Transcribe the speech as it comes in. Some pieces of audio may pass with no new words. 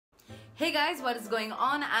Hey guys, what is going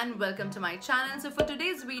on and welcome to my channel. So for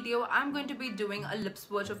today's video, I'm going to be doing a lip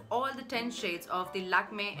swatch of all the 10 shades of the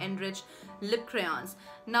Lakme Enrich Lip Crayons.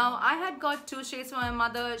 Now I had got 2 shades from my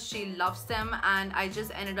mother, she loves them, and I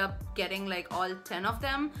just ended up getting like all 10 of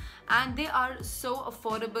them, and they are so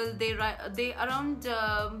affordable.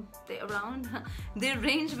 They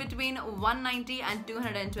range between 190 and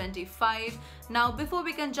 225. Now before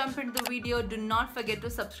we can jump into the video, do not forget to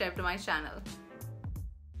subscribe to my channel.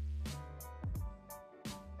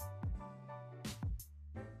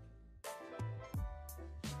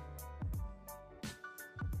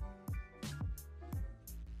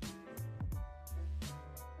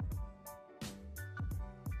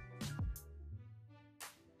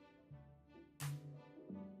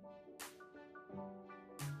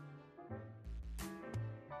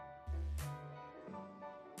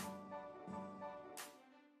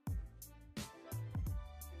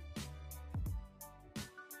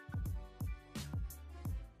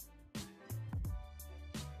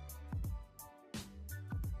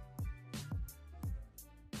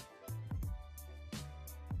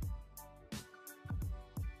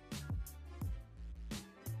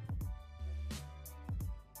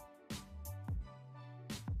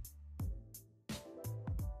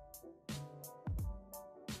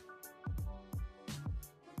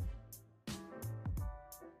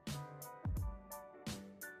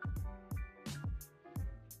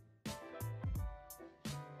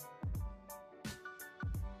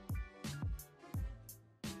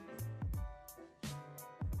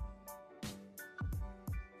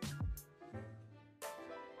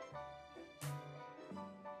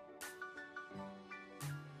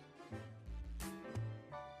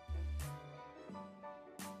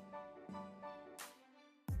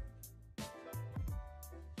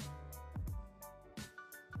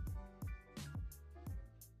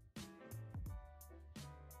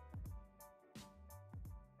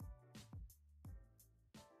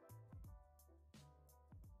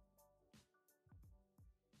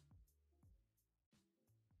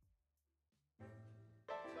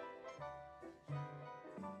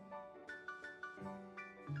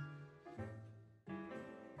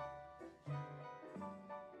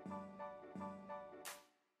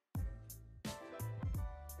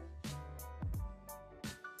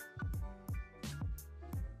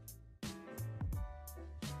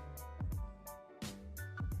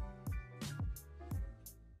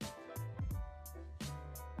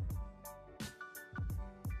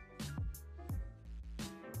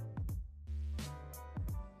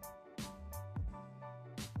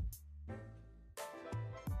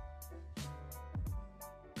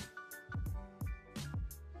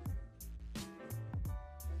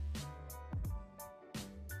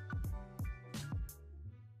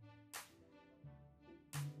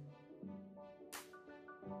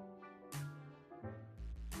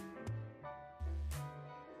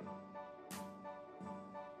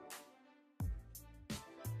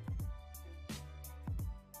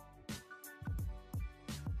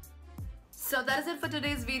 So that is it for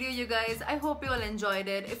today's video, you guys. I hope you all enjoyed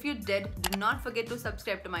it. If you did, do not forget to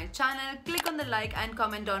subscribe to my channel. Click on the like and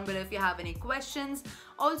comment down below if you have any questions.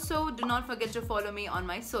 Also, do not forget to follow me on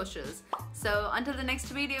my socials. So until the next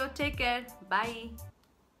video, take care. Bye.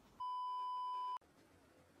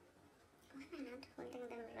 Why am I not holding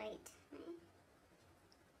them right?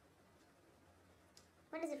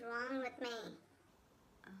 What is wrong with me?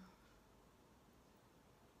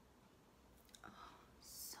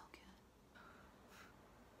 So good.